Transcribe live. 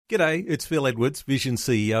G'day, it's Phil Edwards, Vision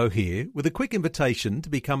CEO here, with a quick invitation to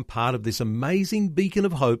become part of this amazing beacon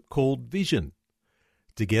of hope called Vision.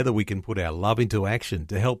 Together we can put our love into action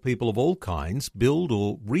to help people of all kinds build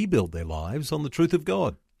or rebuild their lives on the truth of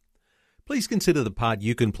God. Please consider the part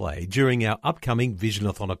you can play during our upcoming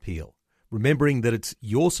Visionathon appeal, remembering that it's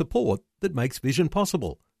your support that makes Vision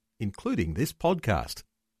possible, including this podcast.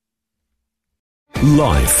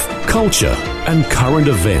 Life, culture, and current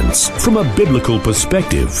events from a biblical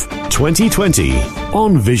perspective. 2020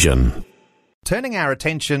 on Vision. Turning our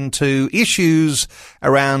attention to issues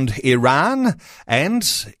around Iran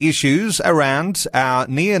and issues around our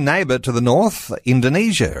near neighbour to the north,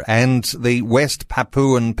 Indonesia, and the West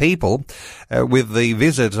Papuan people, with the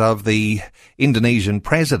visit of the Indonesian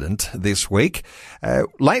president this week.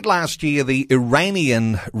 Late last year, the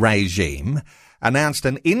Iranian regime announced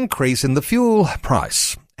an increase in the fuel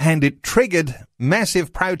price, and it triggered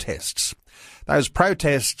massive protests. Those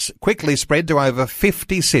protests quickly spread to over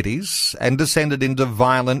 50 cities and descended into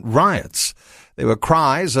violent riots. There were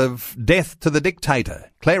cries of death to the dictator,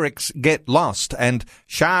 clerics get lost, and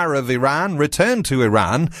Shah of Iran return to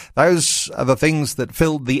Iran. Those are the things that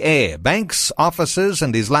filled the air. Banks, offices,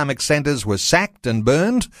 and Islamic centres were sacked and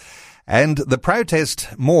burned, and the protest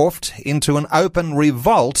morphed into an open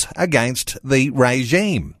revolt against the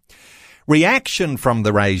regime. Reaction from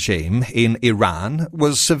the regime in Iran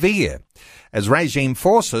was severe, as regime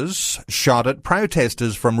forces shot at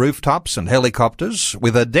protesters from rooftops and helicopters,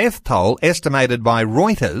 with a death toll estimated by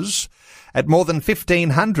Reuters at more than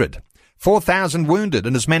 1,500, 4,000 wounded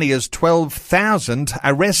and as many as 12,000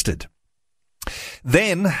 arrested.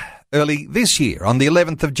 Then, early this year, on the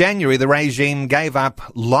 11th of January, the regime gave up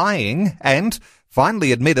lying and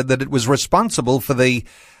finally admitted that it was responsible for the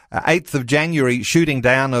 8th of January shooting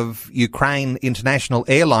down of Ukraine International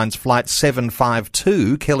Airlines Flight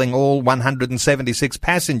 752, killing all 176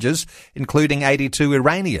 passengers, including 82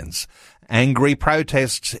 Iranians. Angry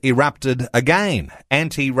protests erupted again.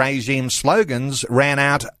 Anti-regime slogans ran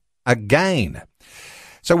out again.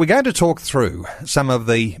 So we're going to talk through some of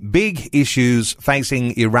the big issues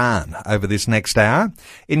facing Iran over this next hour,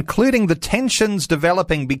 including the tensions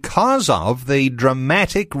developing because of the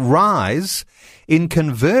dramatic rise in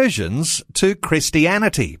conversions to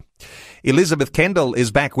Christianity. Elizabeth Kendall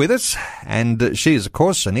is back with us, and she is, of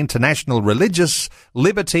course, an international religious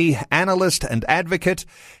liberty analyst and advocate.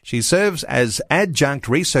 She serves as adjunct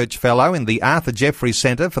research fellow in the Arthur Jeffries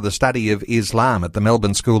Centre for the Study of Islam at the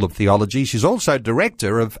Melbourne School of Theology. She's also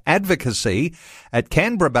director of advocacy at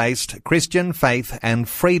Canberra-based Christian Faith and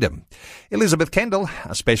Freedom. Elizabeth Kendall,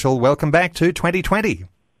 a special welcome back to 2020.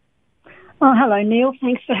 Oh, hello, Neil.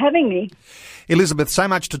 Thanks for having me. Elizabeth, so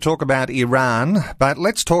much to talk about Iran, but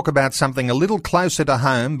let's talk about something a little closer to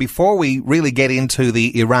home before we really get into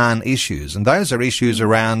the Iran issues. And those are issues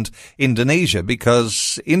around Indonesia,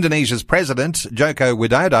 because Indonesia's president, Joko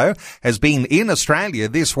Widodo, has been in Australia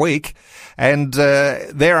this week. And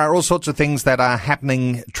there are all sorts of things that are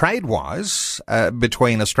happening trade-wise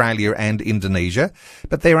between Australia and Indonesia.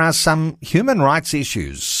 But there are some human rights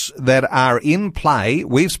issues that are in play.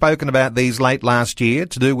 We've spoken about these late last year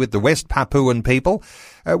to do with the West Papuan people.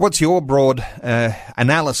 What's your broad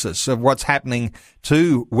analysis of what's happening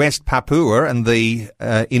to West Papua and the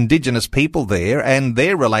indigenous people there and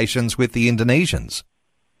their relations with the Indonesians?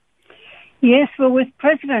 Yes, well, with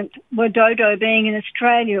President Widodo being in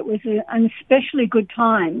Australia, it was an especially good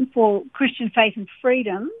time for Christian Faith and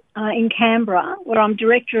Freedom in Canberra, where I'm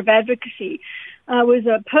Director of Advocacy. It was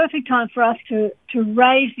a perfect time for us to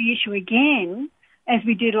raise the issue again, as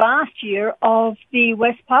we did last year, of the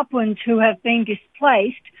West Papuans who have been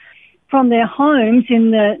displaced from their homes in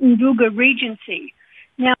the Nduga Regency.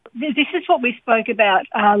 Now, this is what we spoke about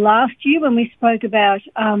last year when we spoke about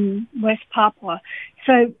West Papua.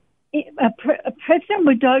 So President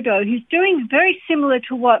Widodo, who's doing very similar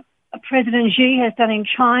to what President Xi has done in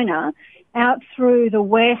China, out through the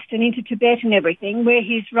West and into Tibet and everything, where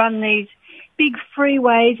he's run these big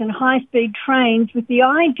freeways and high-speed trains with the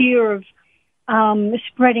idea of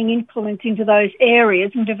spreading influence into those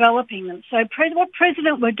areas and developing them. So what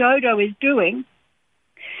President Widodo is doing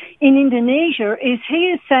in Indonesia is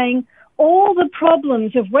he is saying all the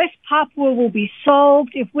problems of West Papua will be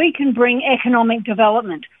solved if we can bring economic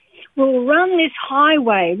development. We'll run this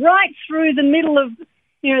highway right through the middle of,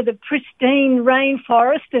 the pristine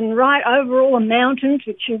rainforest and right over all the mountains,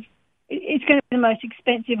 which is it's going to be the most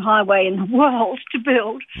expensive highway in the world to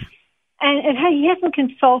build. And he hasn't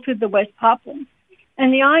consulted the West Papuans.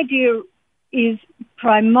 And the idea is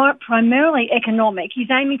primarily economic.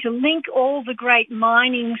 He's aiming to link all the great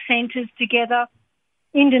mining centres together.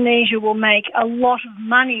 Indonesia will make a lot of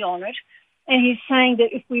money on it. and he's saying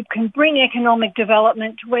that if we can bring economic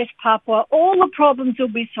development to West Papua, all the problems will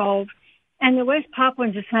be solved. And the West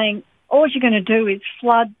Papuans are saying, all you're going to do is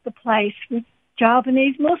flood the place with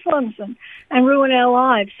Javanese Muslims and ruin our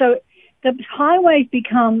lives. So the highways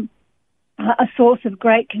become a source of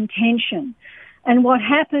great contention. And what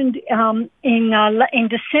happened in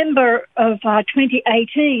December of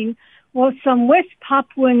 2018 was some West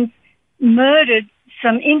Papuans murdered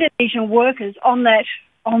some Indonesian workers on that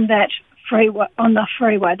freeway,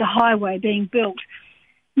 the highway being built.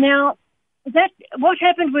 Now, what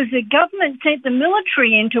happened was the government sent the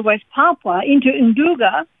military into West Papua, into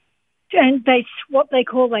Nduga, and they swept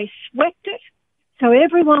it. So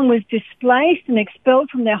everyone was displaced and expelled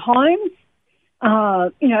from their homes.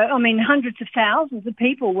 Hundreds of thousands of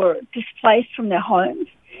people were displaced from their homes.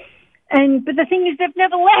 But the thing is, they've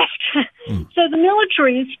never left. So the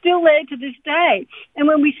military is still there to this day. And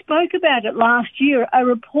when we spoke about it last year, a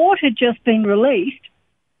report had just been released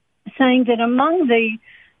saying that among the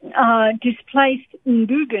displaced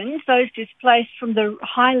Ndugans, those displaced from the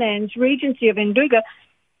highlands regency of Nduga,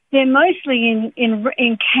 they're mostly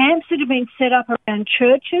in camps that have been set up around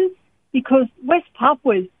churches, because West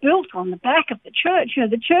Papua is built on the back of the church.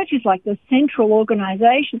 The church is like the central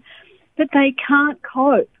organisation, but they can't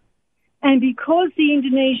cope. And because the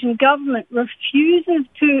Indonesian government refuses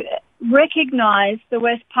to recognise the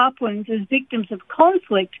West Papuans as victims of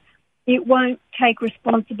conflict, it won't take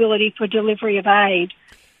responsibility for delivery of aid.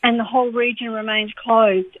 And the whole region remains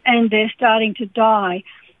closed, and they're starting to die.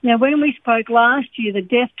 Now, when we spoke last year, the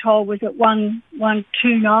death toll was at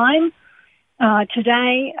 129.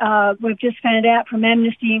 Today, we've just found out from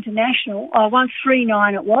Amnesty International,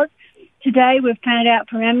 139 it was. Today, we've found out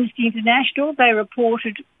from Amnesty International, they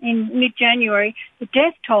reported in mid-January the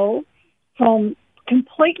death toll from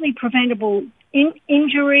completely preventable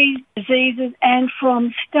injuries, diseases, and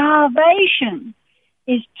from starvation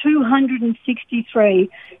is 263.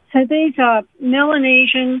 So these are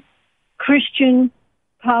Melanesian Christian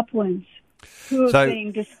Papuans who are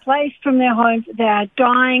being displaced from their homes. They are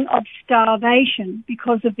dying of starvation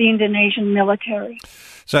because of the Indonesian military.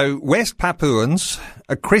 So West Papuans,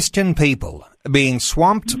 a Christian people, being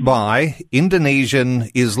swamped by Indonesian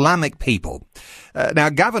Islamic people. Now,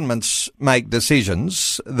 governments make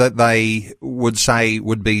decisions that they would say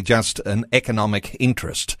would be just an economic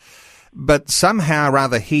interest. But somehow or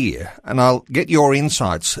other here, and I'll get your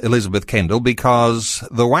insights, Elizabeth Kendall, because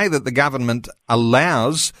the way that the government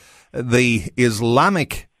allows the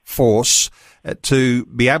Islamic force to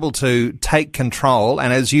be able to take control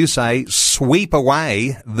and, as you say, sweep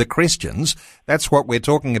away the Christians, that's what we're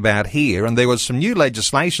talking about here. And there was some new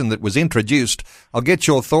legislation that was introduced, I'll get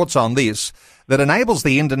your thoughts on this, that enables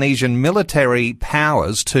the Indonesian military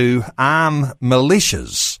powers to arm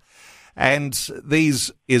militias. And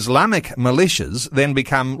these Islamic militias then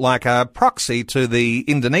become like a proxy to the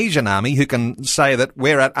Indonesian army, who can say that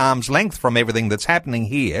we're at arm's length from everything that's happening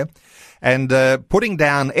here, and putting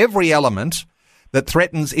down every element that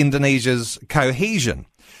threatens Indonesia's cohesion.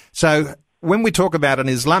 So when we talk about an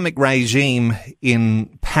Islamic regime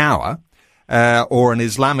in power, or an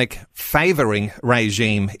Islamic favouring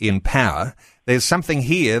regime in power, there's something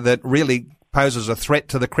here that really poses a threat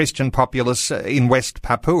to the Christian populace in West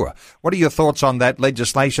Papua. What are your thoughts on that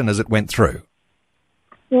legislation as it went through?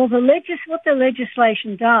 Well, what the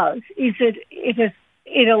legislation does is that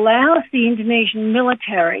it allows the Indonesian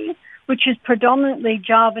military, which is predominantly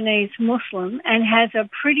Javanese Muslim and has a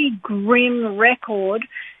pretty grim record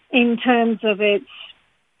in terms of its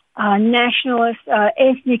nationalist,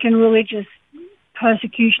 ethnic and religious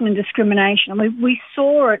persecution and discrimination. We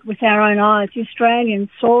saw it with our own eyes. The Australians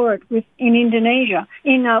saw it in Indonesia,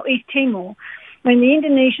 in East Timor, when the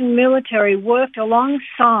Indonesian military worked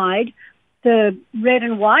alongside the red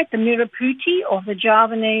and white, the Miraputi, or the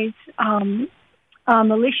Javanese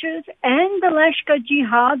militias, and the Lashkar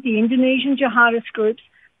Jihad, the Indonesian jihadist groups,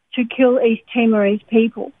 to kill East Timorese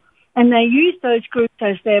people. And they used those groups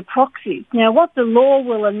as their proxies. Now, what the law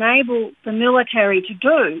will enable the military to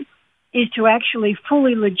do is to actually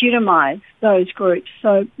fully legitimise those groups.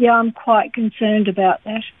 So, yeah, I'm quite concerned about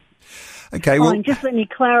that. Okay, well, and just let me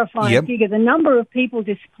clarify a figure. The number of people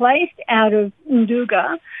displaced out of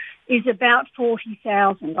Nduga is about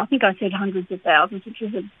 40,000. I think I said hundreds of thousands, which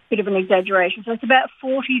is a bit of an exaggeration. So it's about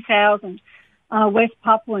 40,000 West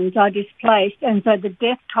Papuans are displaced. And so the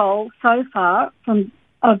death toll so far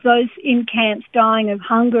of those in camps dying of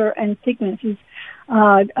hunger and sickness is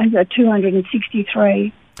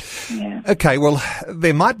 263. Yeah. Okay, well,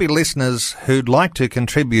 there might be listeners who'd like to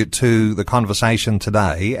contribute to the conversation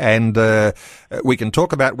today, and we can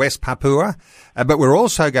talk about West Papua, but we're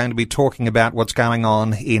also going to be talking about what's going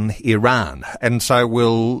on in Iran. And so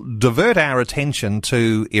we'll divert our attention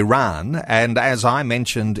to Iran, and as I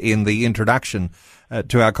mentioned in the introduction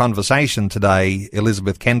to our conversation today,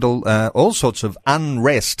 Elizabeth Kendall, all sorts of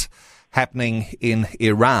unrest happening in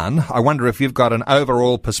Iran. I wonder if you've got an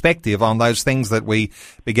overall perspective on those things that we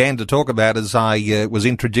began to talk about as I was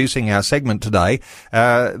introducing our segment today.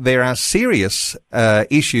 There are serious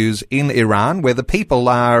issues in Iran where the people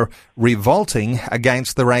are revolting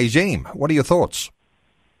against the regime. What are your thoughts?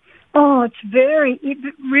 Oh, it's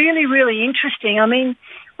really, really interesting. I mean,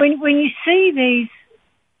 when you see these,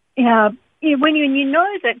 when you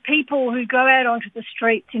know that people who go out onto the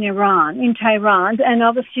streets in Iran, in Tehran and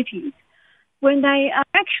other cities, when they are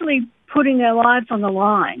actually putting their lives on the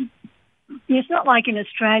line, it's not like in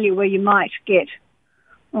Australia where you might get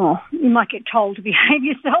told to behave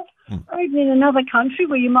yourself, or even in another country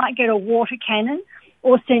where you might get a water cannon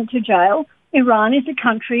or sent to jail. Iran is a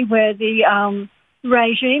country where the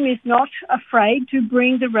regime is not afraid to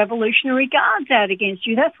bring the Revolutionary Guards out against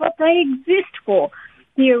you. That's what they exist for.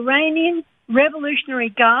 The Iranian Revolutionary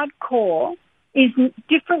Guard Corps is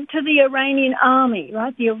different to the Iranian army,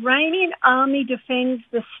 right? The Iranian army defends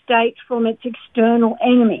the state from its external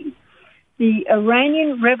enemies. The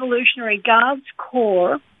Iranian Revolutionary Guards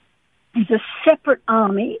Corps is a separate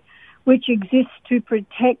army which exists to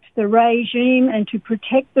protect the regime and to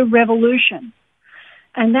protect the revolution.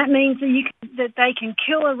 And that means that they can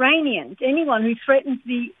kill Iranians, anyone who threatens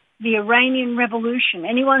the Iranian revolution,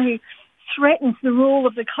 anyone who threatens the rule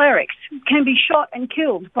of the clerics can be shot and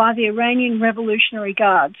killed by the Iranian Revolutionary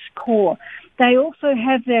Guards Corps. They also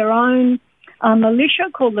have their own militia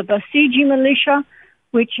called the Basiji militia,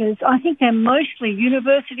 which is, I think they're mostly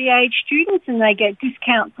university-age students, and they get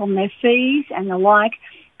discounts on their fees and the like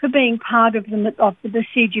for being part of the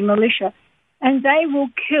Basiji militia. And they will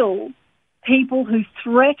kill people who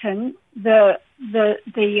threaten the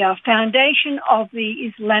foundation of the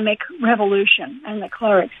Islamic revolution and the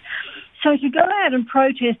clerics. So to go out and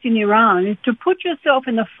protest in Iran is to put yourself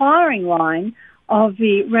in the firing line of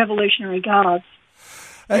the Revolutionary Guards.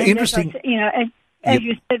 Interesting. As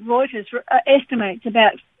you said, Reuters estimates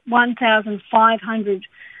about 1,500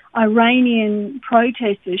 Iranian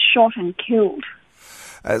protesters shot and killed.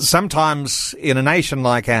 Sometimes in a nation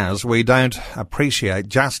like ours, we don't appreciate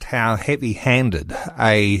just how heavy-handed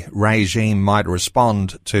a regime might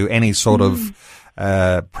respond to any sort of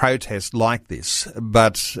protest like this.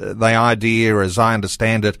 But the idea, as I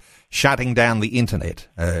understand it, shutting down the internet,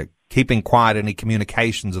 keeping quiet any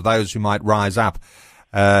communications of those who might rise up,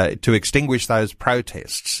 to extinguish those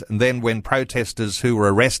protests. And then when protesters who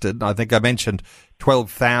were arrested, I think I mentioned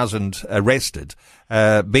 12,000 arrested,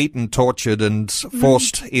 beaten, tortured and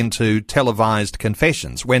forced into televised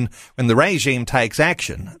confessions. When the regime takes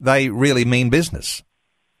action, they really mean business.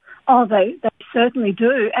 Oh, they certainly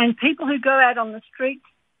do. And people who go out on the streets,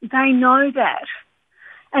 they know that.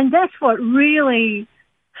 And that's what really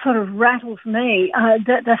sort of rattles me,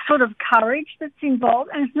 the sort of courage that's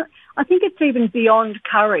involved. And it's not, I think it's even beyond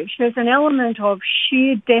courage. There's an element of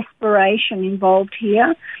sheer desperation involved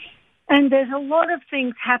here. And there's a lot of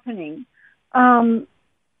things happening.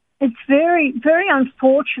 It's very, very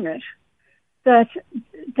unfortunate that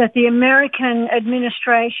the American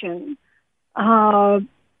administration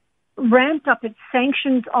ramped up its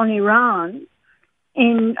sanctions on Iran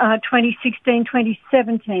in 2016,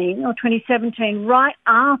 2017, or 2017, right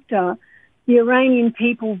after the Iranian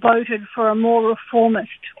people voted for a more reformist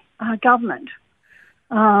government.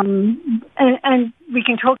 And we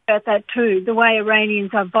can talk about that too, the way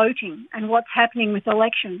Iranians are voting and what's happening with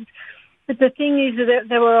elections. But the thing is that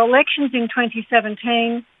there were elections in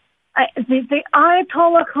 2017. The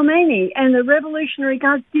Ayatollah Khomeini and the Revolutionary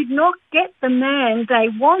Guards did not get the man they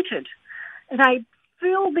wanted. They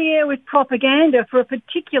filled the air with propaganda for a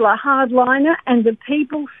particular hardliner, and the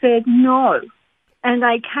people said no. And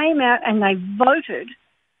they came out and they voted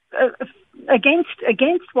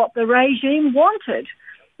against what the regime wanted,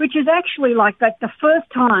 which is actually like that the first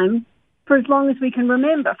time for as long as we can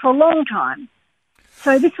remember, for a long time.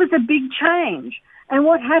 So this was a big change. And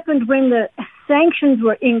what happened when the sanctions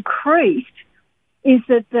were increased is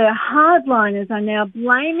that the hardliners are now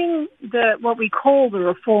blaming what we call the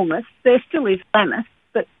reformists. They're still Islamists,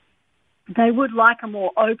 but they would like a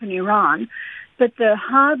more open Iran. But the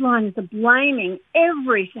hardliners are blaming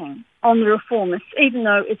everything on the reformists, even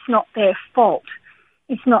though it's not their fault.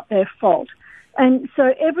 It's not their fault. And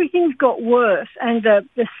so everything's got worse. And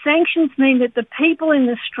the sanctions mean that the people in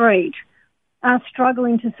the street are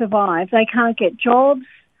struggling to survive. They can't get jobs.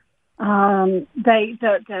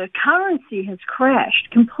 The currency has crashed,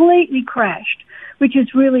 completely crashed, which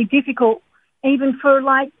is really difficult even for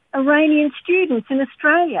like Iranian students in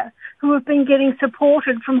Australia who have been getting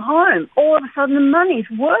supported from home. All of a sudden the money's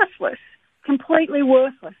worthless, completely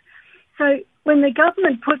worthless. So when the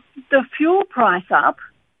government put the fuel price up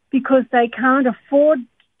because they can't afford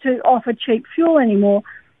to offer cheap fuel anymore,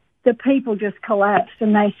 the people just collapsed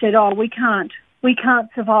and they said, oh, we can't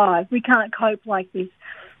survive, we can't cope like this.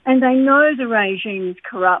 And they know the regime is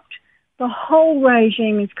corrupt. The whole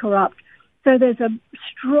regime is corrupt. So there's a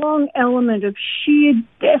strong element of sheer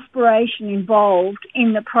desperation involved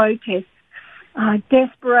in the protests,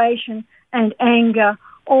 desperation and anger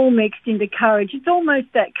all mixed into courage. It's almost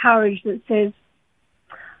that courage that says,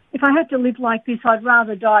 if I had to live like this, I'd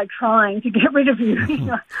rather die trying to get rid of you. You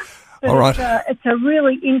know? All right. It's a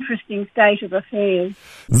really interesting state of affairs.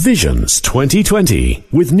 Visions 2020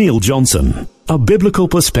 with Neil Johnson. A biblical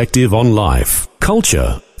perspective on life,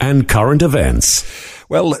 culture, and current events.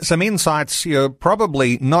 Well, some insights you're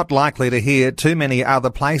probably not likely to hear too many other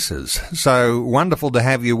places. So wonderful to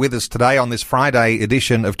have you with us today on this Friday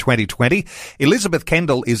edition of 2020. Elizabeth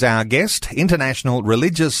Kendall is our guest, international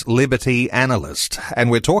religious liberty analyst,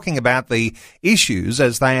 and we're talking about the issues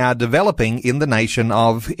as they are developing in the nation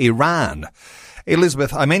of Iran.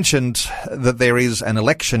 Elizabeth, I mentioned that there is an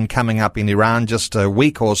election coming up in Iran just a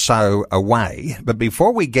week or so away. But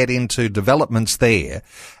before we get into developments there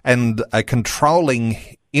and a controlling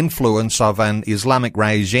influence of an Islamic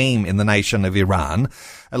regime in the nation of Iran,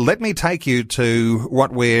 let me take you to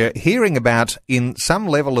what we're hearing about in some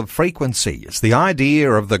level of frequency. It's the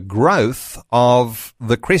idea of the growth of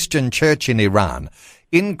the Christian church in Iran.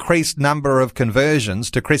 Increased number of conversions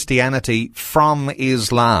to Christianity from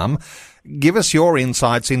Islam. Give us your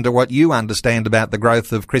insights into what you understand about the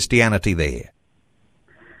growth of Christianity there.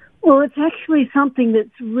 Well, it's actually something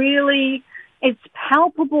that's really, it's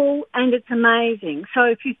palpable and it's amazing. So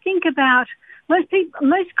if you think about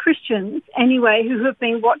most Christians anyway who have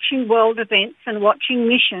been watching world events and watching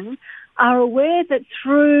Mission are aware that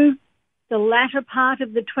through the latter part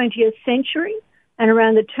of the 20th century and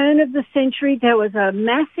around the turn of the century, there was a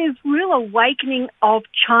massive, real awakening of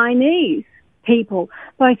Chinese people,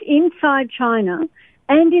 both inside China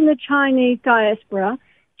and in the Chinese diaspora,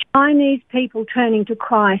 Chinese people turning to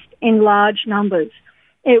Christ in large numbers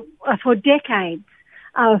for decades.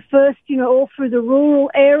 First, all through the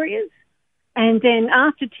rural areas, and then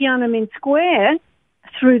after Tiananmen Square,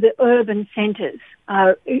 through the urban centres.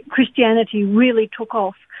 Christianity really took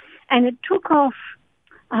off. And it took off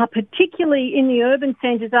particularly in the urban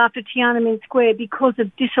centres after Tiananmen Square because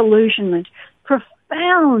of disillusionment,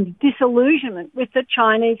 profound disillusionment with the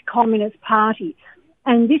Chinese Communist Party.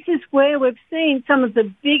 And this is where we've seen some of the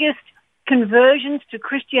biggest conversions to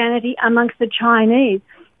Christianity amongst the Chinese.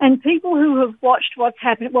 And people who have watched what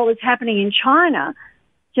was happening in China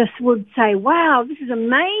just would say, wow, this is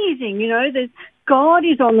amazing. God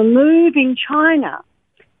is on the move in China.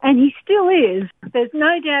 And he still is. There's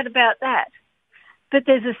no doubt about that. But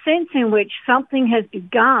there's a sense in which something has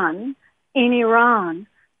begun in Iran.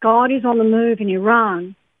 God is on the move in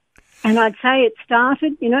Iran. And I'd say it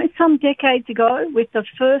started, some decades ago with the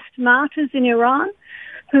first martyrs in Iran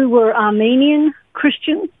who were Armenian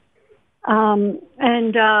Christians. They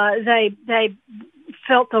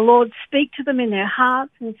felt the Lord speak to them in their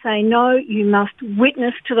hearts and say, no, you must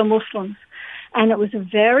witness to the Muslims. And it was a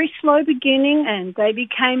very slow beginning and they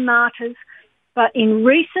became martyrs. But in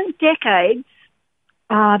recent decades,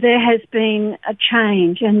 there has been a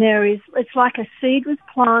change, and it's like a seed was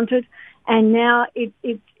planted, and now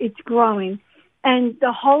it's growing. And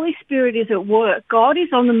the Holy Spirit is at work. God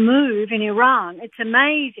is on the move in Iran. It's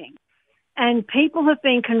amazing. And people have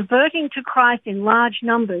been converting to Christ in large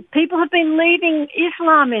numbers. People have been leaving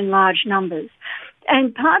Islam in large numbers.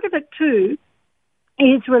 And part of it, too,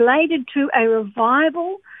 is related to a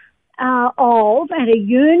revival of and a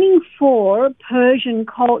yearning for Persian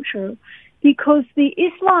culture. Because the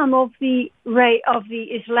Islam of the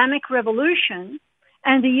Islamic Revolution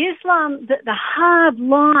and the Islam, the hard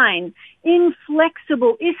line,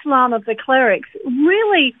 inflexible Islam of the clerics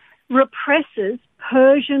really represses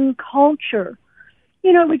Persian culture,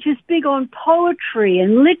 which is big on poetry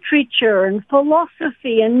and literature and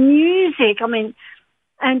philosophy and music,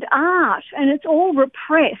 and art. And it's all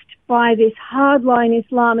repressed by this hardline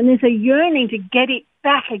Islam, and there's a yearning to get it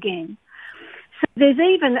back again. So there's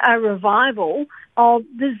even a revival of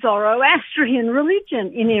the Zoroastrian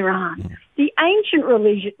religion in Iran, the ancient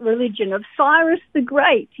religion of Cyrus the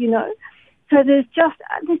Great, So there's just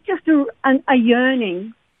a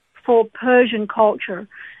yearning for Persian culture.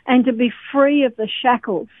 and to be free of the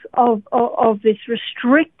shackles of this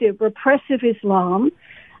restrictive, repressive Islam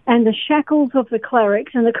and the shackles of the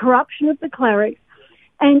clerics and the corruption of the clerics.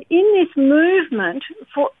 And in this movement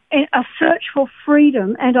for a search for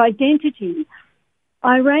freedom and identity,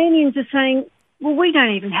 Iranians are saying, well, we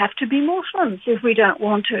don't even have to be Muslims if we don't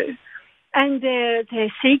want to. And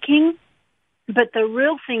they're seeking, but the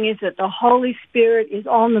real thing is that the Holy Spirit is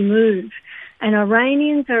on the move. And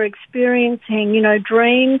Iranians are experiencing,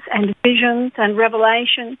 dreams and visions and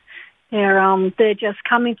revelations. They're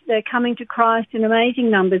coming to Christ in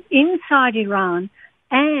amazing numbers inside Iran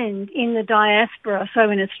and in the diaspora. So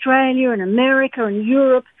in Australia and America and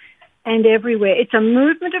Europe and everywhere. It's a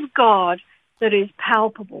movement of God that is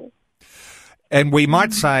palpable. And we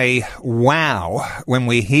might say, wow, when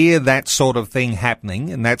we hear that sort of thing happening,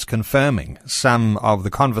 and that's confirming some of the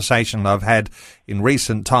conversation I've had in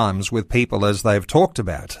recent times with people as they've talked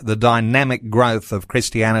about the dynamic growth of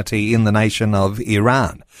Christianity in the nation of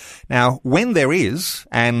Iran. Now, when there is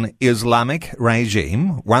an Islamic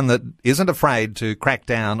regime, one that isn't afraid to crack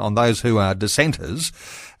down on those who are dissenters,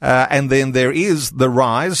 and then there is the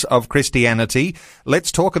rise of Christianity.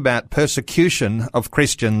 Let's talk about persecution of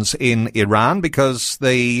Christians in Iran, because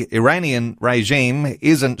the Iranian regime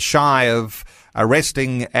isn't shy of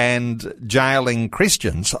arresting and jailing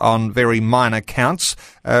Christians on very minor counts.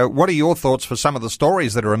 What are your thoughts for some of the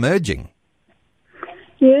stories that are emerging?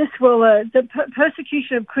 Yes, well, the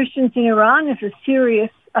persecution of Christians in Iran is a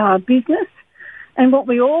serious business. And what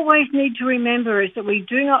we always need to remember is that we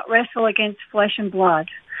do not wrestle against flesh and blood.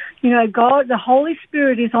 God, the Holy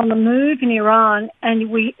Spirit is on the move in Iran, and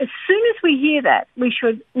as soon as we hear that, we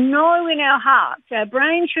should know in our hearts, our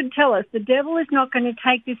brain should tell us the devil is not going to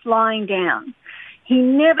take this lying down. He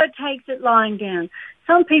never takes it lying down.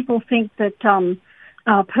 Some people think that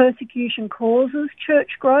persecution causes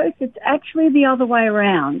church growth. It's actually the other way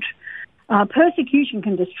around. Persecution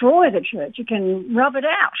can destroy the church. It can rub it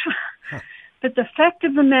out. But the fact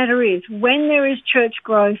of the matter is, when there is church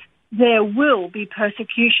growth, there will be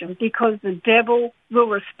persecution, because the devil will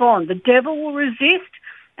respond. The devil will resist,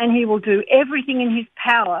 and he will do everything in his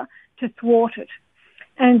power to thwart it.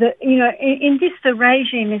 And, in this, the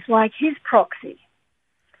regime is like his proxy.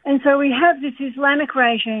 And so we have this Islamic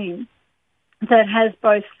regime that has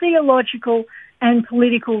both theological and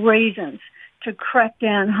political reasons to crack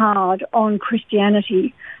down hard on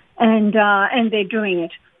Christianity, and they're doing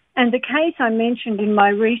it. And the case I mentioned in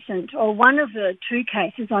my one of the two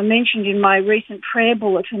cases I mentioned in my recent prayer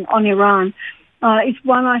bulletin on Iran, is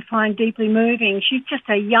one I find deeply moving. She's just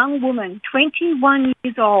a young woman, 21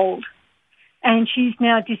 years old, and she's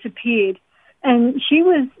now disappeared. And she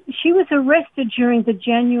was arrested during the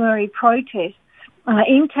January protests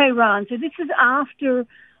in Tehran. So this is after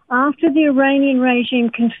the Iranian regime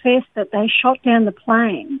confessed that they shot down the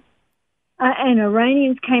plane. And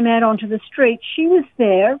Iranians came out onto the street. She was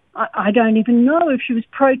there. I don't even know if she was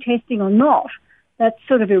protesting or not. That's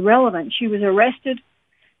sort of irrelevant. She was arrested.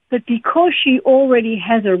 But because she already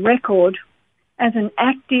has a record as an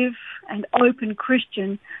active and open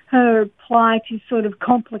Christian, her plight is sort of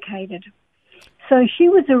complicated. So she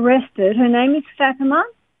was arrested. Her name is Fatima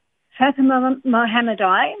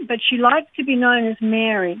Mohammadi, but she likes to be known as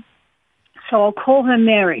Mary. So I'll call her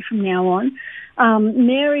Mary from now on.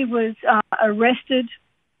 Mary was arrested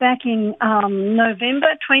back in November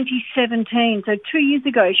 2017, so 2 years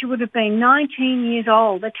ago. She would have been 19 years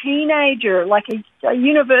old, a teenager, like a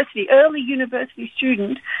early university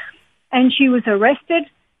student, and she was arrested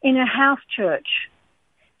in a house church.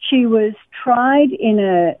 She was tried in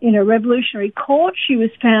a revolutionary court. She was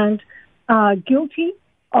found guilty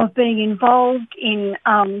of being involved in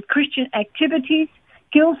Christian activities,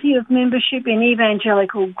 guilty of membership in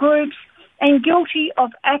evangelical groups, and guilty of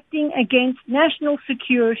acting against national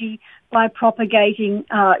security by propagating,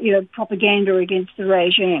 propaganda against the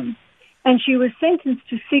regime. And she was sentenced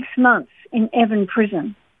to 6 months in Evin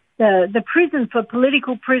prison, the prison for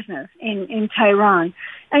political prisoners in Tehran.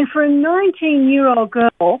 And for a 19-year-old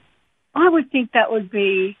girl, I would think that would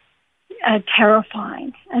be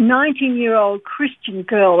terrifying. A 19-year-old Christian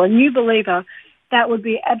girl, a new believer, that would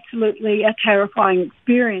be absolutely a terrifying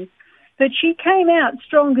experience. But she came out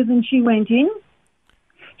stronger than she went in.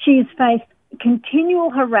 She has faced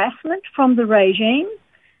continual harassment from the regime.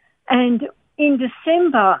 And in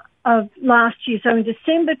December of last year, so in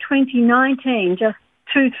December 2019, just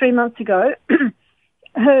 2-3 months ago,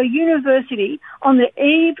 her university, on the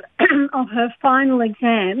eve of her final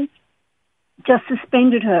exams, just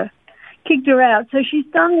suspended her, kicked her out. So she's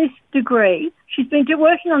done this degree. She's been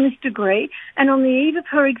working on this degree, and on the eve of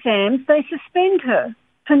her exams, they suspend her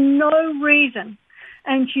for no reason.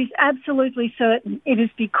 And she's absolutely certain it is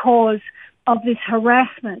because of this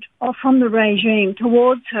harassment from the regime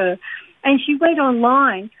towards her. And she went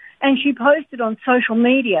online and she posted on social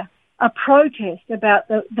media a protest about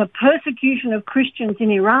the persecution of Christians in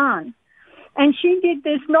Iran. And she did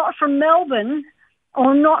this not from Melbourne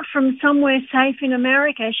or not from somewhere safe in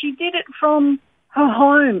America. She did it from her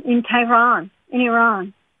home in Tehran, in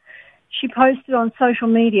Iran. She posted on social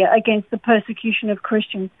media against the persecution of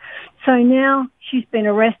Christians. So now she's been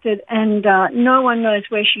arrested and no one knows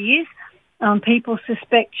where she is. People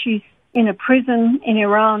suspect she's in a prison in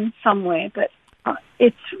Iran somewhere, but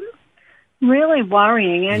it's really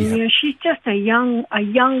worrying. And you know, she's just a young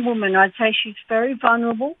woman. I'd say she's very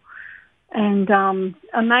vulnerable and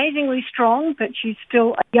amazingly strong, but she's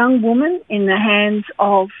still a young woman in the hands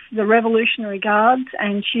of the Revolutionary Guards,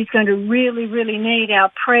 and she's going to really, really need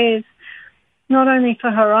our prayers, not only for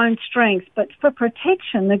her own strength, but for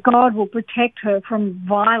protection, that God will protect her from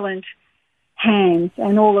violent hands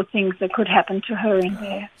and all the things that could happen to her in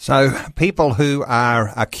there. So people who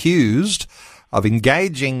are accused of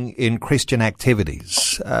engaging in Christian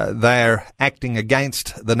activities, they're acting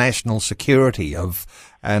against the national security of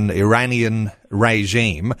an Iranian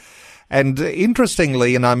regime. And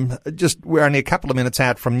interestingly, and we're only a couple of minutes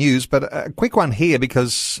out from news, but a quick one here,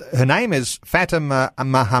 because her name is Fatima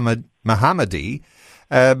Mohammadi,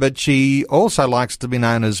 but she also likes to be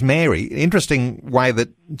known as Mary. Interesting way that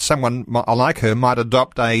someone like her might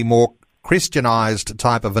adopt a more Christianized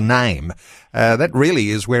type of a name. That really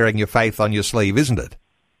is wearing your faith on your sleeve, isn't it?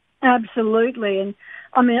 Absolutely. And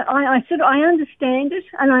I mean, I understand it,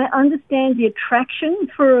 and I understand the attraction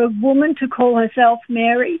for a woman to call herself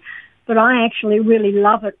Mary, but I actually really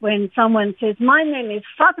love it when someone says, my name is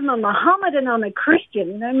Fatima Muhammad and I'm a Christian.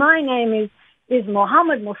 You know, my name is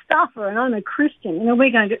Muhammad Mustafa and I'm a Christian. You know,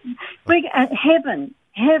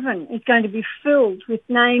 heaven is going to be filled with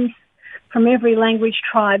names from every language,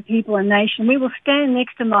 tribe, people and nation. We will stand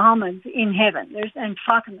next to Muhammad in heaven and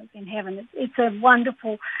Fatima's in heaven. It's a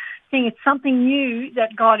wonderful thing. It's something new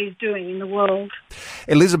that God is doing in the world.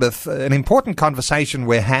 Elizabeth, an important conversation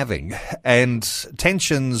we're having, and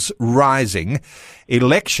tensions rising,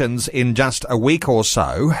 elections in just a week or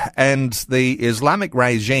so, and the Islamic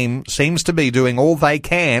regime seems to be doing all they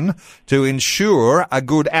can to ensure a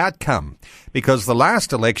good outcome, because the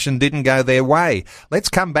last election didn't go their way. Let's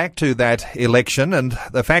come back to that election and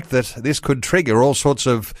the fact that this could trigger all sorts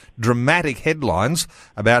of dramatic headlines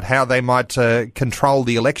about how they might control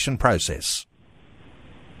the election process.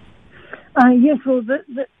 Yes, well,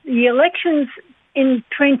 the elections in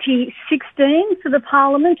 2016 for the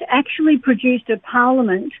parliament actually produced a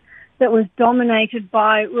parliament that was dominated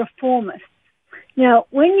by reformists. Now,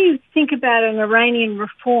 when you think about an Iranian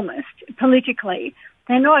reformist politically,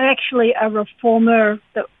 they're not actually a reformer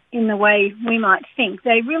in the way we might think.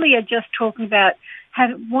 They really are just talking about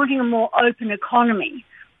wanting a more open economy.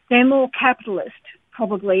 They're more capitalist,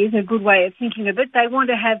 probably, is a good way of thinking of it. They want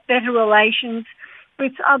to have better relations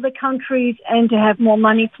with other countries and to have more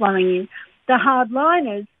money flowing in. The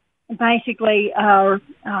hardliners basically are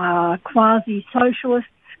quasi-socialists,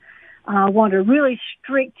 want a really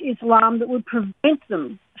strict Islam that would prevent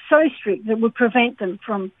them, so strict that would prevent them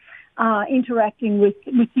from interacting with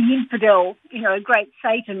the infidel, great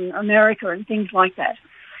Satan, America and things like that.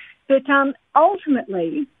 But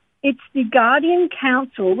ultimately, it's the Guardian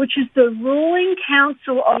Council, which is the ruling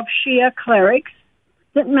council of Shia clerics,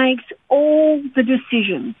 that makes all the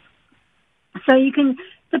decisions. So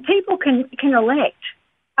the people can elect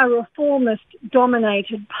a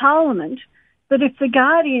reformist-dominated parliament, but if the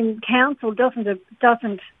Guardian Council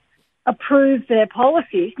doesn't approve their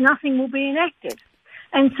policies, nothing will be enacted.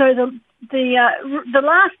 And so the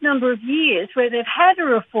last number of years where they've had a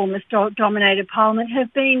reformist-dominated parliament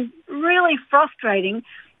have been really frustrating,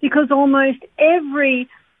 because almost every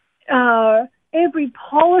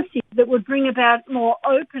policy that would bring about more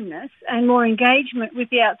openness and more engagement with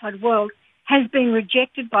the outside world has been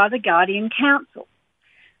rejected by the Guardian Council.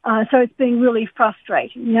 So it's been really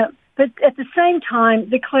frustrating. Now, but at the same time,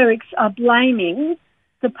 the clerics are blaming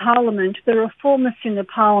the parliament, the reformists in the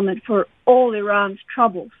parliament, for all Iran's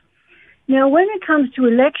troubles. Now, when it comes to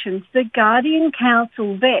elections, the Guardian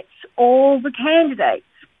Council vets all the candidates.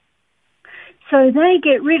 So they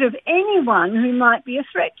get rid of anyone who might be a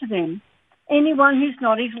threat to them, anyone who's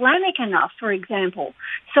not Islamic enough, for example.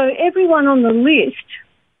 So everyone on the list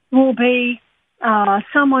will be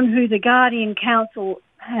someone who the Guardian Council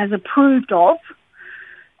has approved of,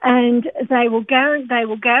 and they will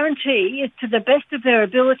guarantee, to the best of their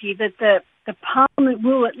ability, that the Parliament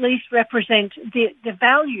will at least represent the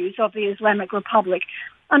values of the Islamic Republic.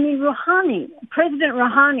 I mean, Rouhani, President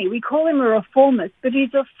Rouhani, we call him a reformist, but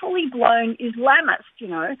he's a fully blown Islamist, you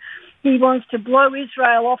know. He wants to blow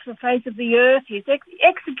Israel off the face of the earth. He's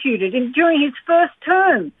executed during his first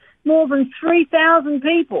term more than 3,000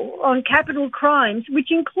 people on capital crimes,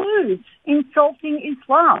 which includes insulting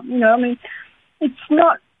Islam. You know, I mean, it's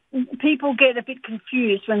not, people get a bit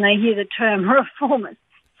confused when they hear the term reformist.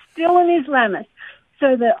 Still an Islamist.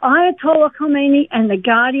 So the Ayatollah Khomeini and the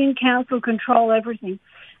Guardian Council control everything.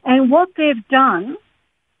 And what they've done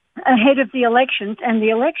ahead of the elections, and the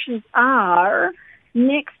elections are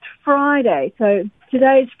next Friday. So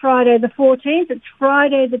today's Friday the 14th. It's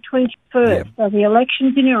Friday the 21st. So the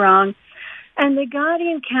elections in Iran. And the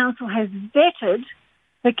Guardian Council has vetted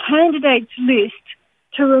the candidates list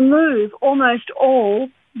to remove almost all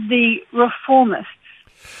the reformists.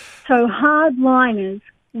 So hardliners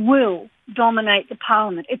will dominate the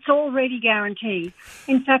parliament. It's already guaranteed.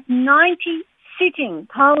 In fact, 90 sitting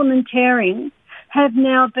parliamentarians have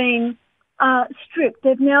now been stripped.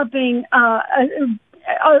 They've now been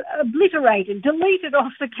obliterated, deleted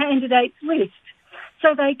off the candidates list,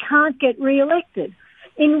 so they can't get re-elected.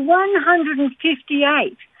 In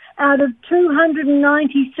 158 out of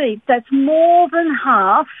 290 seats, that's more than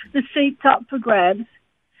half the seats up for grabs,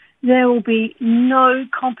 there will be no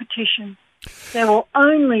competition. There will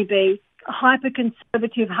only be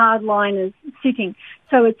hyper-conservative hardliners sitting.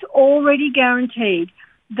 So it's already guaranteed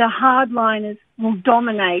the hardliners will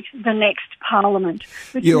dominate the next parliament,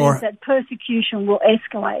 which means that persecution will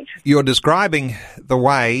escalate. You're describing the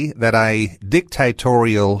way that a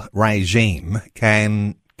dictatorial regime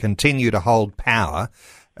can continue to hold power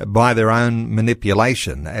by their own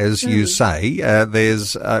manipulation. As you say,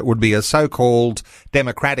 there's would be a so-called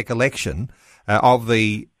democratic election of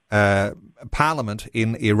the parliament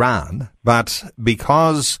in Iran, but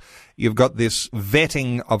because you've got this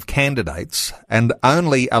vetting of candidates and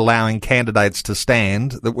only allowing candidates to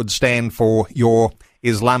stand that would stand for your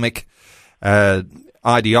Islamic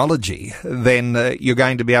ideology, then you're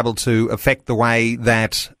going to be able to affect the way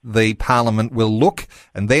that the parliament will look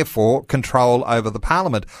and therefore control over the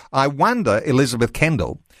parliament. I wonder, Elizabeth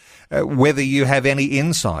Kendall, whether you have any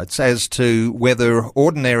insights as to whether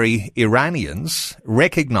ordinary Iranians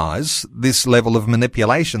recognise this level of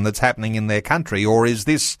manipulation that's happening in their country, or is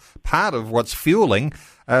this part of what's fueling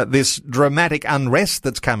this dramatic unrest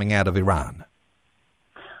that's coming out of Iran?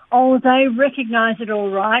 Oh, they recognise it all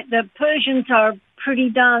right. The Persians are pretty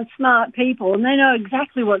darn smart people, and they know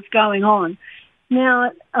exactly what's going on.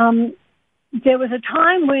 Now, there was a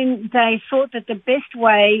time when they thought that the best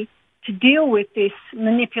way to deal with this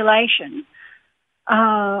manipulation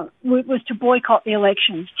was to boycott the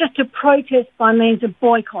elections, just to protest by means of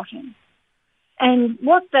boycotting. And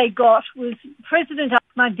what they got was President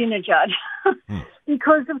Ahmadinejad,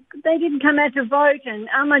 because they didn't come out to vote, and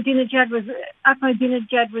Ahmadinejad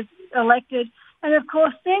was elected. And of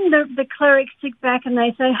course, then the clerics sit back and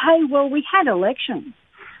they say, hey, well, we had elections.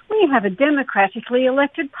 We have a democratically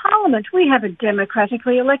elected parliament. We have a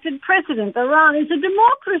democratically elected president. Iran is a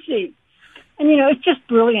democracy. And, you know, it's just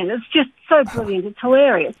brilliant. It's just so brilliant. It's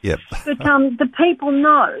hilarious. Yep. But the people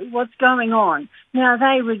know what's going on. Now,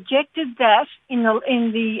 they rejected that in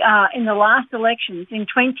the last elections. In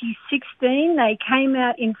 2016, they came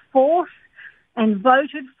out in force and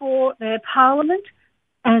voted for their parliament,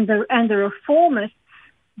 and the reformists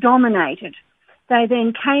dominated. They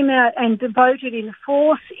then came out and voted in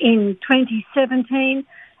force in 2017,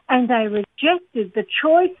 and they rejected the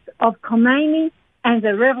choice of Khomeini and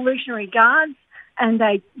the Revolutionary Guards, and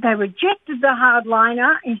they rejected the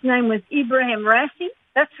hardliner. His name was Ibrahim Raisi.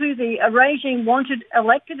 That's who the regime wanted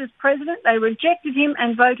elected as president. They rejected him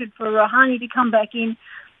and voted for Rouhani to come back in,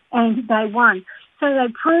 and they won. So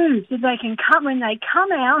they proved that they can come, when they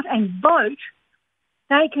come out and vote,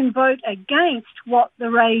 they can vote against what the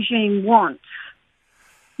regime wants.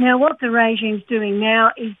 Now, what the regime's doing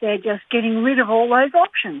now is they're just getting rid of all those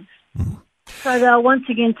options. So they'll once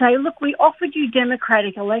again say, look, we offered you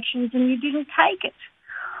democratic elections and you didn't take it.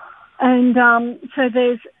 And so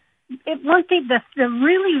there's one thing, the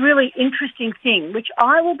really, really interesting thing, which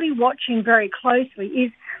I will be watching very closely,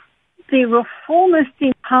 is the reformists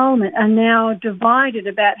in Parliament are now divided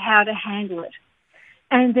about how to handle it.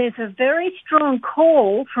 And there's a very strong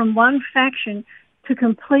call from one faction to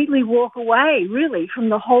completely walk away, really, from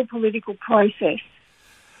the whole political process.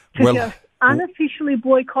 To just unofficially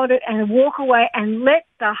boycott it and walk away and let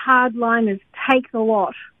the hardliners take the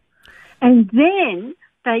lot. And then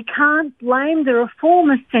they can't blame the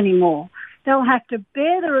reformists anymore. They'll have to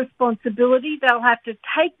bear the responsibility. They'll have to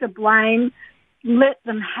take the blame. Let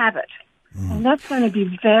them have it. And that's going to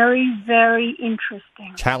be very, very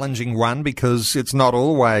interesting. Challenging one, because it's not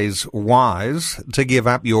always wise to give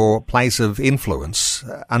up your place of influence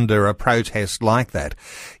under a protest like that.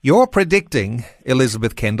 You're predicting,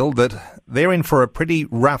 Elizabeth Kendall, that they're in for a pretty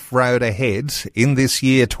rough road ahead in this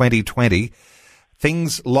year 2020.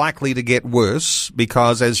 Things likely to get worse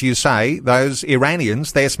because, as you say, those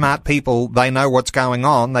Iranians, they're smart people. They know what's going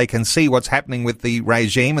on. They can see what's happening with the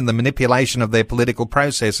regime and the manipulation of their political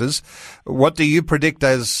processes. What do you predict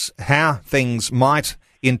as how things might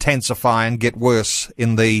intensify and get worse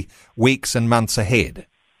in the weeks and months ahead?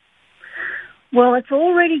 Well, it's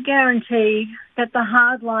already guaranteed that the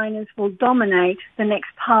hardliners will dominate the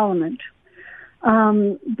next parliament.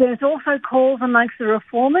 There's also calls amongst the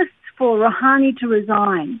reformists for Rouhani to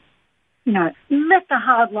resign. Let the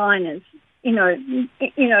hardliners,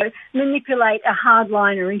 manipulate a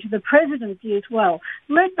hardliner into the presidency as well.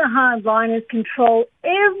 Let the hardliners control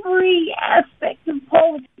every aspect of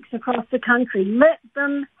politics across the country. Let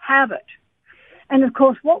them have it. And of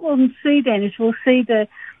course, what we'll see then is we'll see the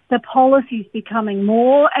policies becoming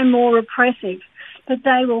more and more repressive. But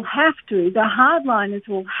the hardliners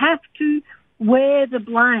will have to wear the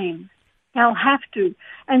blame. They'll have to.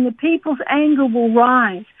 And the people's anger will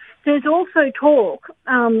rise. There's also talk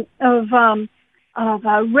of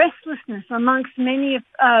restlessness amongst many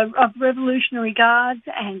of Revolutionary Guards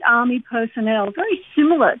and army personnel, very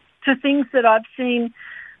similar to things that I've seen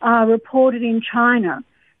reported in China,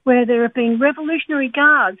 where there have been Revolutionary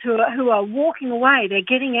Guards who are walking away. They're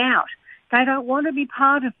getting out. They don't want to be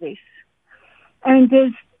part of this. And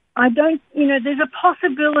there's a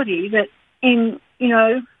possibility that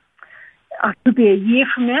it could be a year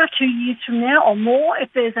from now, 2 years from now or more, if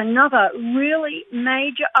there's another really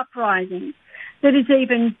major uprising that is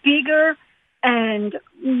even bigger and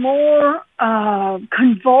more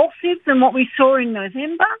convulsive than what we saw in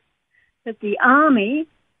November, that the army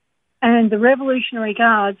and the Revolutionary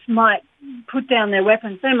Guards might put down their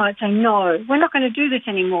weapons. They might say, no, we're not going to do this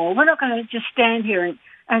anymore. We're not going to just stand here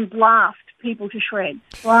and blast people to shreds,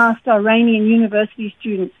 blast Iranian university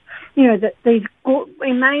students. These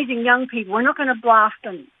amazing young people, we're not going to blast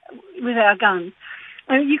them with our guns.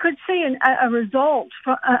 And you could see a revolt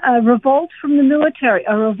from the military,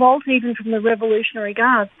 a revolt even from the Revolutionary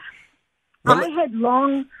Guards. Well, go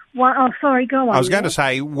on. I was going to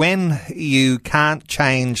say, when you can't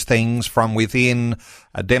change things from within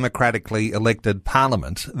a democratically elected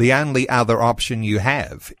parliament, the only other option you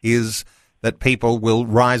have is that people will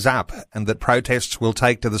rise up and that protests will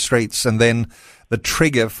take to the streets, and then the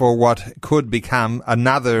trigger for what could become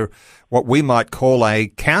another, what we might call a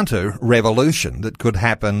counter-revolution that could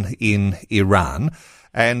happen in Iran.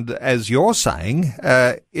 And as you're saying,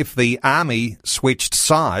 if the army switched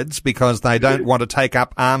sides because they don't want to take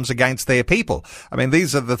up arms against their people. I mean,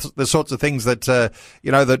 these are the sorts of things that,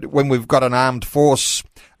 that when we've got an armed force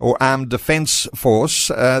or armed defence force,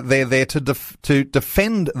 they're there to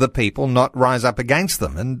defend the people, not rise up against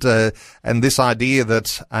them. And this idea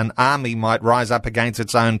that an army might rise up against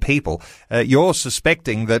its own people, you're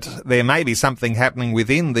suspecting that there may be something happening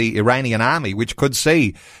within the Iranian army which could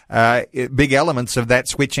see big elements of that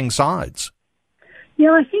switching sides.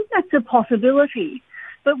 Yeah, I think that's a possibility.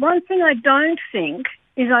 But one thing I don't think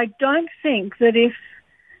that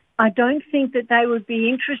they would be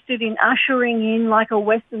interested in ushering in like a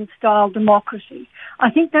Western-style democracy. I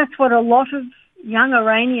think that's what a lot of young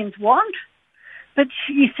Iranians want. But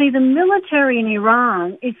you see, the military in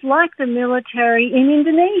Iran is like the military in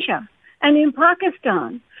Indonesia and in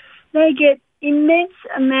Pakistan. They get immense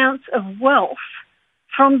amounts of wealth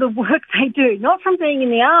from the work they do, not from being in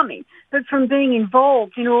the army, but from being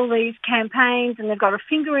involved in all these campaigns, and they've got a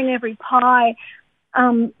finger in every pie.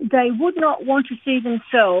 They would not want to see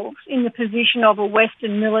themselves in the position of a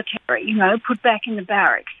Western military, put back in the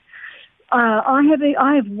barracks. I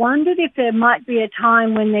have wondered if there might be a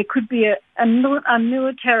time when there could be a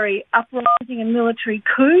military uprising, a military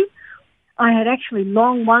coup. I had actually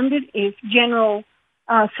long wondered if General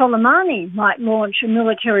Soleimani might launch a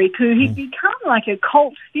military coup. He'd become like a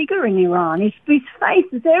cult figure in Iran. His face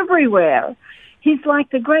is everywhere. He's like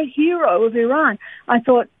the great hero of Iran.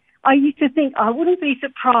 I used to think I wouldn't be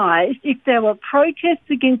surprised if there were protests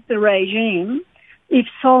against the regime if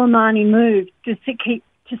Soleimani moved to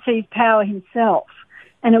seize power himself.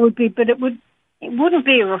 And it wouldn't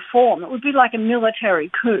be a reform. It would be like a military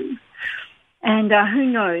coup. And who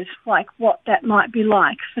knows, what that might be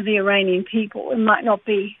like for the Iranian people. It might not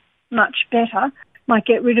be much better. Might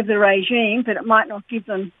get rid of the regime, but it might not give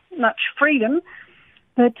them much freedom.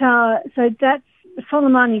 But so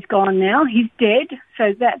Soleimani's gone now. He's dead,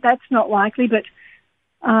 so that's not likely. But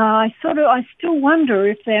I still wonder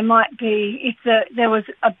if there might be, if there was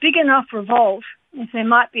a big enough revolt, if there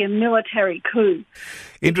might be a military coup.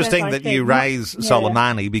 Interesting that you raise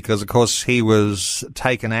Soleimani because, of course, he was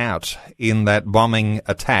taken out in that bombing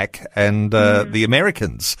attack and the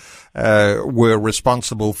Americans were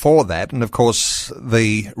responsible for that. And, of course,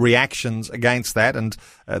 the reactions against that and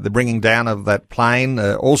the bringing down of that plane,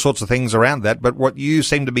 all sorts of things around that. But what you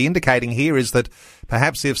seem to be indicating here is that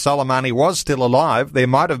perhaps if Soleimani was still alive, there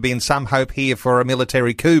might have been some hope here for a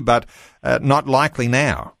military coup, but not likely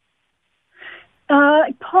now.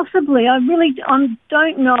 Possibly. I really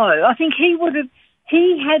don't know. I think he was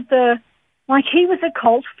a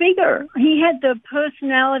cult figure. He had the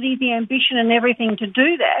personality, the ambition and everything to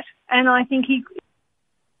do that. And I think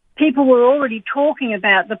people were already talking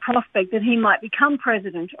about the prospect that he might become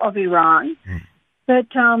president of Iran. But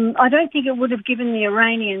I don't think it would have given the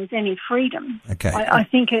Iranians any freedom. Okay. I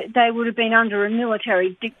think they would have been under a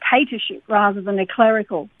military dictatorship rather than a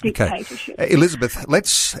clerical dictatorship. Okay. Elizabeth,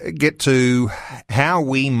 let's get to how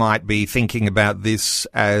we might be thinking about this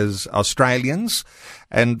as Australians.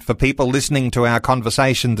 And for people listening to our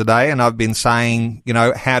conversation today, and I've been saying,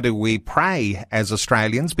 how do we pray as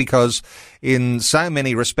Australians? Because in so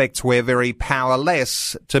many respects, we're very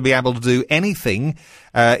powerless to be able to do anything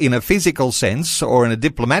in a physical sense or in a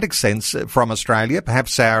diplomatic sense from Australia.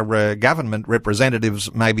 Perhaps our government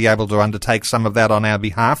representatives may be able to undertake some of that on our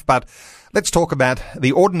behalf. But let's talk about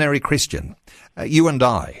the ordinary Christian, you and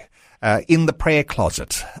I. In the prayer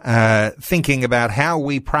closet, thinking about how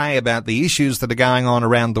we pray about the issues that are going on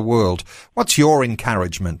around the world. What's your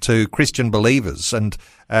encouragement to Christian believers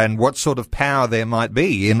and what sort of power there might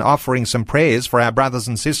be in offering some prayers for our brothers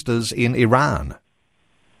and sisters in Iran?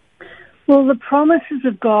 Well, the promises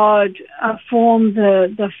of God form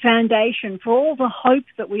the foundation for all the hope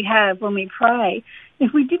that we have when we pray.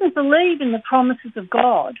 If we didn't believe in the promises of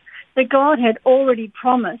God, that God had already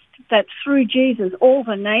promised that through Jesus all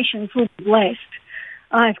the nations will be blessed.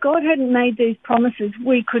 If God hadn't made these promises,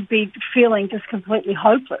 we could be feeling just completely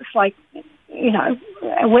hopeless, like,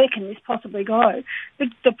 where can this possibly go? But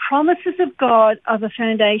the promises of God are the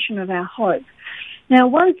foundation of our hope. Now,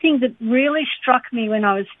 one thing that really struck me when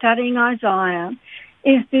I was studying Isaiah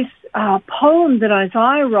is this poem that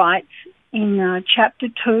Isaiah writes in chapter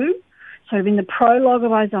 2, so in the prologue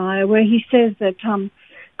of Isaiah, where he says that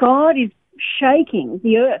God is shaking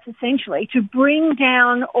the earth, essentially, to bring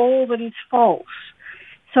down all that is false.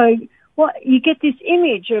 So you get this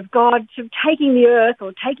image of God sort of taking the earth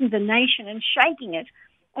or taking the nation and shaking it,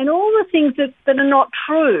 and all the things that are not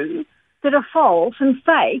true, that are false and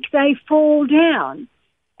fake, they fall down.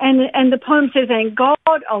 And the poem says, and God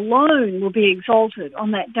alone will be exalted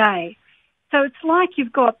on that day. So it's like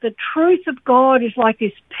you've got the truth of God is like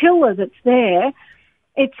this pillar that's there.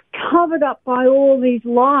 It's covered up by all these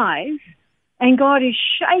lies, and God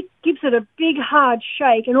gives it a big hard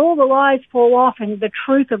shake, and all the lies fall off, and the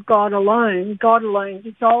truth of God alone is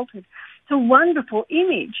exalted. It's a wonderful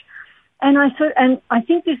image. And I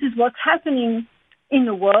think this is what's happening in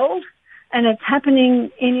the world, and it's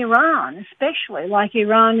happening in Iran, especially. Like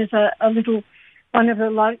Iran is a little one of the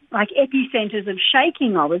like epicenters of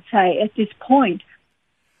shaking, I would say, at this point.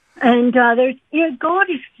 And God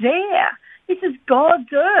is there. This is God's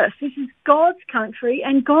earth. This is God's country,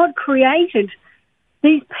 and God created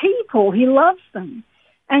these people. He loves them.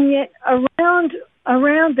 And yet around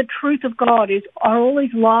the truth of God are all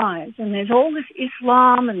these lies, and there's all this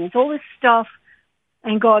Islam, and there's all this stuff,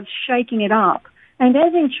 and God's shaking it up. And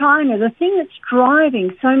as in China, the thing that's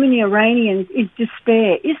driving so many Iranians is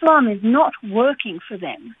despair. Islam is not working for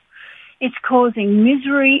them. It's causing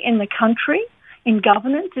misery in the country. In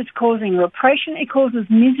governance, it's causing repression. It causes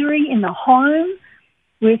misery in the home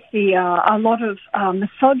with a lot of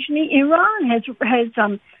misogyny. Iran has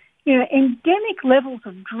endemic levels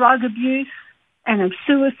of drug abuse and of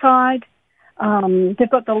suicide. They've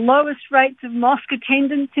got the lowest rates of mosque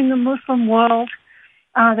attendance in the Muslim world.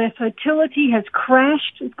 Their fertility has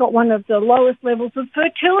crashed. It's got one of the lowest levels of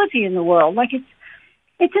fertility in the world. Like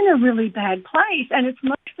it's in a really bad place, and it's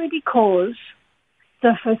mostly because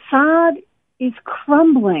the facade is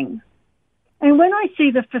crumbling. And when I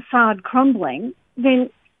see the facade crumbling,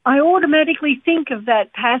 then I automatically think of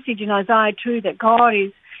that passage in Isaiah 2 that God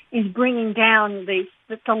is bringing down the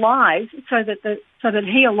lies so that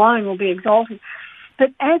He alone will be exalted. But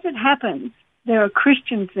as it happens, there are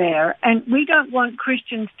Christians there, and we don't want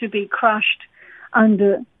Christians to be crushed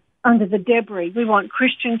under the debris. We want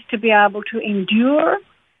Christians to be able to endure.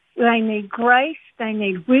 They need grace, they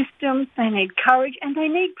need wisdom, they need courage, and they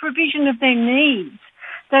need provision of their needs.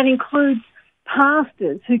 That includes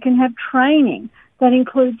pastors who can have training that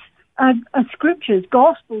includes scriptures,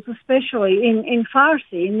 gospels especially, in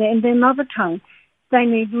Farsi, in their mother tongue. They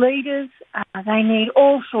need leaders. They need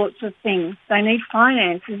all sorts of things. They need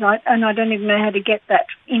finances. I don't even know how to get that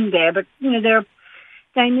in there, but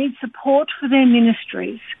they need support for their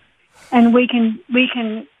ministries, and we can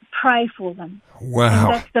pray for them.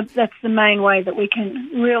 Wow. And that's the main way that we can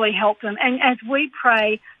really help them. And as we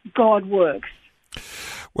pray, God works.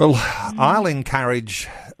 Well, I'll encourage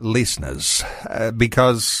listeners,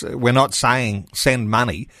 because we're not saying send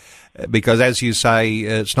money, because as you say,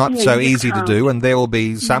 it's not so easy to do, and there will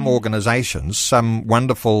be some organisations, some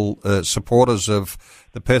wonderful supporters of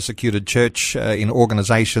the persecuted church in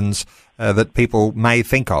organisations that people may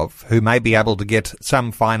think of, who may be able to get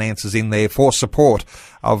some finances in there for support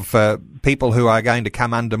of people who are going to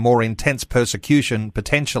come under more intense persecution,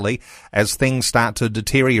 potentially, as things start to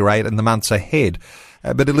deteriorate in the months ahead.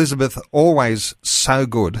 But Elizabeth, always so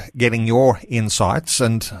good getting your insights,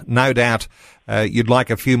 and no doubt you'd like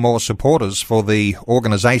a few more supporters for the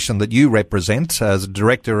organisation that you represent as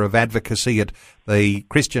Director of Advocacy at the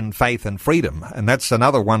Christian Faith and Freedom. And that's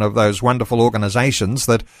another one of those wonderful organisations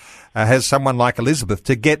that has someone like Elizabeth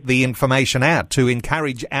to get the information out, to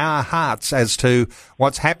encourage our hearts as to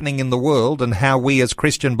what's happening in the world and how we as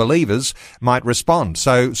Christian believers might respond.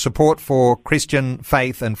 So support for Christian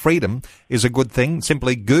Faith and Freedom is a good thing.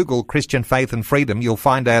 Simply Google Christian Faith and Freedom. You'll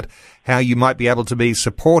find out how you might be able to be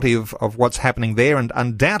supportive of what's happening there, and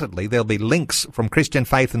undoubtedly there'll be links from Christian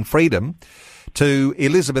Faith and Freedom to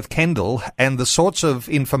Elizabeth Kendall and the sorts of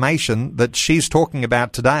information that she's talking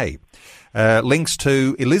about today. Links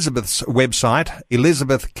to Elizabeth's website,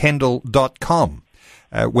 elizabethkendall.com,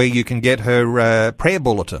 where you can get her prayer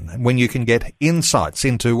bulletin, when you can get insights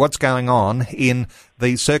into what's going on in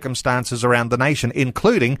the circumstances around the nation,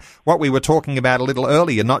 including what we were talking about a little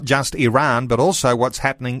earlier, not just Iran, but also what's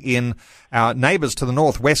happening in our neighbours to the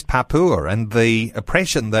north, West Papua, and the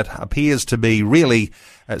oppression that appears to be really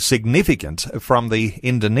significant from the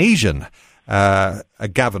Indonesian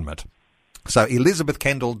government. So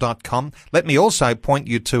elizabethkendall.com. Let me also point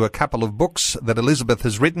you to a couple of books that Elizabeth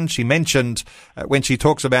has written. She mentioned when she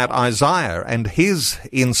talks about Isaiah and his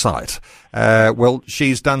insight.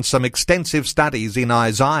 She's done some extensive studies in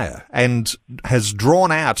Isaiah and has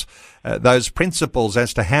drawn out those principles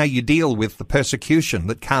as to how you deal with the persecution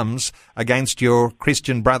that comes against your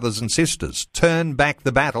Christian brothers and sisters. Turn Back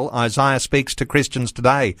the Battle, Isaiah Speaks to Christians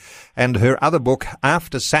Today. And her other book,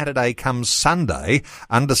 After Saturday Comes Sunday,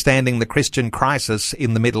 Understanding the Christian Crisis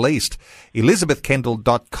in the Middle East.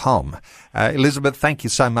 elizabethkendall.com. Elizabeth, thank you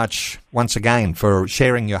so much once again for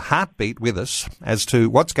sharing your heartbeat with us as to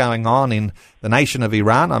what's going on in the nation of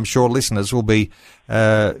Iran. I'm sure listeners will be,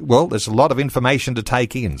 there's a lot of information to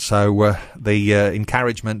take in. So the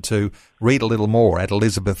encouragement to read a little more at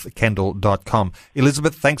elizabethkendall.com.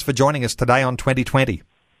 Elizabeth, thanks for joining us today on 2020.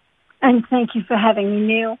 And thank you for having me,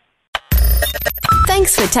 Neil.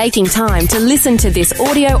 Thanks for taking time to listen to this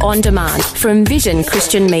audio on demand from Vision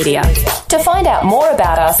Christian Media. To find out more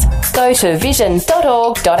about us, go to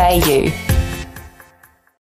vision.org.au.